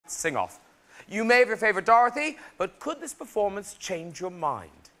sing-off. You may have your favourite Dorothy, but could this performance change your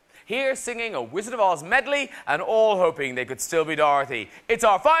mind? Here singing a Wizard of Oz medley and all hoping they could still be Dorothy. It's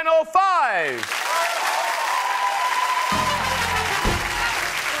our final 5!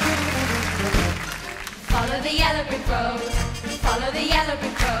 Follow the yellow brick road, follow the yellow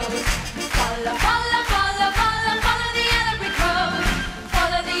brick road. Follow, follow, follow, follow, follow the yellow brick road.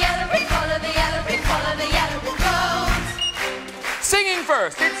 Follow the yellow brick, follow the yellow brick, follow the yellow brick road. Singing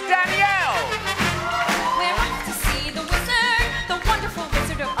first, it's Danielle. We're off to see the wizard, the wonderful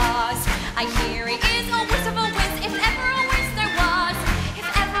Wizard of Oz. I hear he is a whiz of a whiz, if ever a whiz there was. If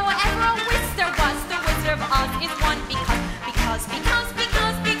ever a whiz there was, the Wizard of Oz is one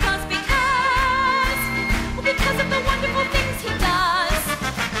because of the wonderful things he does.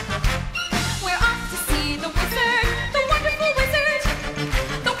 We're off to see the wizard, the wonderful wizard,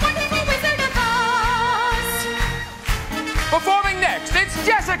 the wonderful Wizard of Oz. Performing next, it's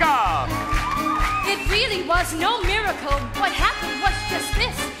Jessica. It really was no miracle. What happened was just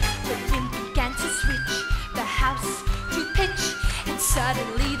this. The wind began to switch, the house to pitch, and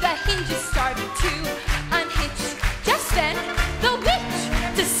suddenly the hinges started to unhitch. Just then, the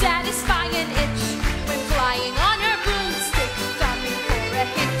witch, to satisfy an itch, went flying on her broomstick, stopping for a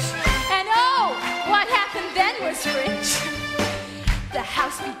hitch. And oh, what happened then was rich. The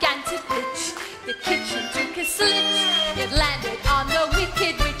house began to pitch, the kitchen took a slitch. It landed on the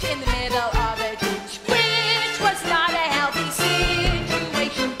wicked witch in the middle of a ditch, which was not a healthy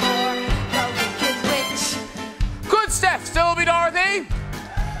situation for the wicked witch. Could Steph still be Dorothy?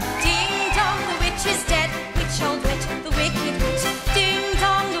 Ding dong, the witch is dead. Witch, old witch, the wicked witch. Ding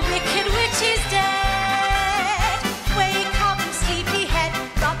dong, the wicked witch is dead. Wake up, sleepyhead,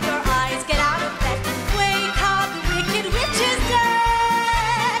 rub your eyes, get out of bed. Wake up, the wicked witch is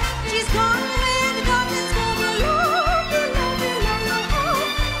dead. She's gone where the goblins go below, below, below, below.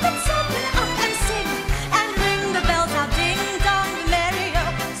 Let's open up and sing and ring the bells out. Ding dong, the merry-o.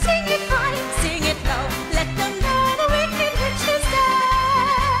 Sing it high, sing it low. Let them know the wicked witch is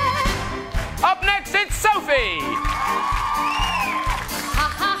dead. Up next, it's Sophie. Ha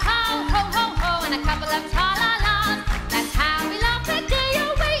ha ha, ho ho ho, and a couple of tra-la-las. That's how we love the day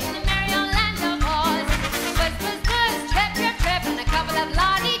away in the merry old land of Oz. Buzz, buzz, buzz, trip, trip, trip, and a couple of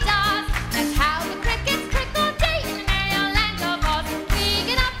la-dee-das. That's how the crickets crick all day in the merry old land of Oz. We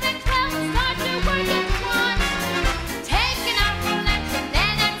get up at 12 and start to work at 1. Taking out for lunch and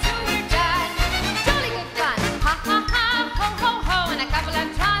then until we're done. Jolly good fun. Ha ha ha, ho ho ho, and a couple of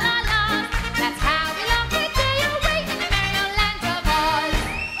tra-la-las. That's how we love the day away in the merry old land of Oz.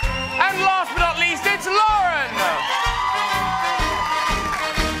 And last but not least, it's Lauren.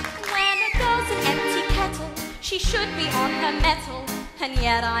 When it goes an empty kettle, she should be on her mettle, and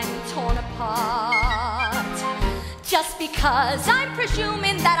yet I'm torn apart. Just because I'm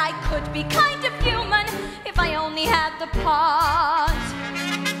presuming that I could be kind of human if I only had the part.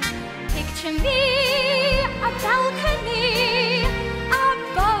 Picture me, a balcony,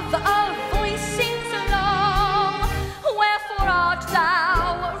 above a voice sings low. Wherefore art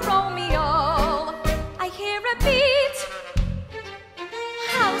thou, Romeo? I hear a beat.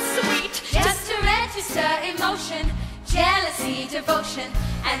 How sweet, just to register emotion, jealousy, devotion,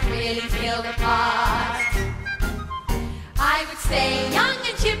 and really feel the part. I would stay young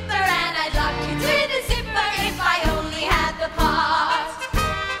and chipper, and I'd lock you to the zipper if I only had the part.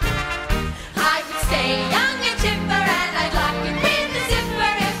 I would stay young and chipper, and I'd lock you with the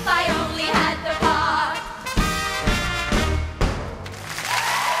zipper if I only had the part.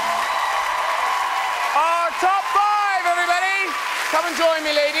 Our top 5, everybody. Come and join me,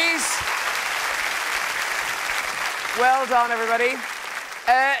 ladies. Well done, everybody.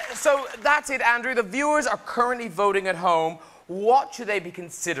 So that's it, Andrew. The viewers are currently voting at home. What should they be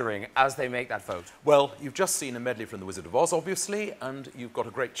considering as they make that vote? Well, you've just seen a medley from The Wizard of Oz, obviously, and you've got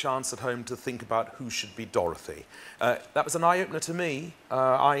a great chance at home to think about who should be Dorothy. That was an eye-opener to me.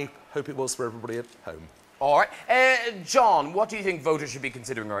 I hope it was for everybody at home. All right. John, what do you think voters should be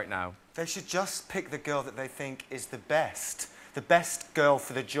considering right now? They should just pick the girl that they think is the best girl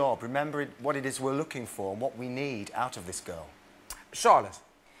for the job. Remember what it is we're looking for and what we need out of this girl. Charlotte?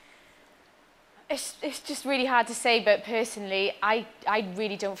 It's just really hard to say, but personally, I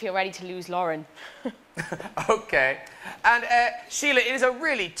really don't feel ready to lose Lauren. OK. And Sheila, it is a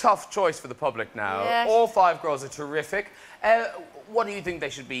really tough choice for the public now. Yes. All 5 girls are terrific. What do you think they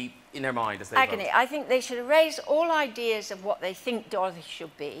should be in their mind as they Agony. vote? I think they should erase all ideas of what they think Dorothy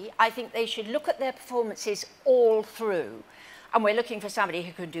should be. I think they should look at their performances all through. And we're looking for somebody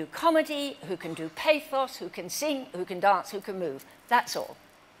who can do comedy, who can do pathos, who can sing, who can dance, who can move. That's all.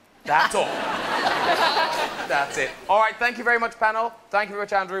 That's all. That's it. All right, thank you very much, panel. Thank you very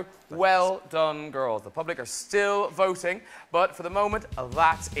much, Andrew. Well done, girls. The public are still voting, but for the moment,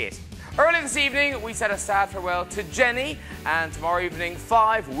 that's it. Early this evening, we said a sad farewell to Jenny, and tomorrow evening,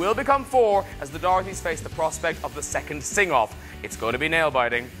 5 will become 4 as the Dorothys face the prospect of the second sing-off. It's going to be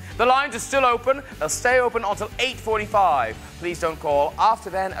nail-biting. The lines are still open. They'll stay open until 8:45. Please don't call after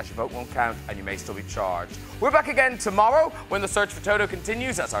then, as your vote won't count and you may still be charged. We're back again tomorrow when the search for Toto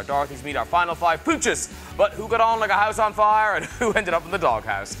continues as our Dorothys meet our final 5 pooches. But who got on like a house on fire and who ended up in the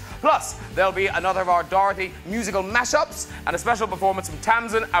doghouse? Plus, there'll be another of our Dorothy musical mashups and a special performance from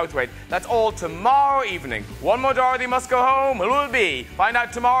Tamsin Outhwaite. That's all tomorrow evening. One more Dorothy must go home. Who will it be? Find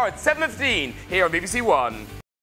out tomorrow at 7:15 here on BBC One.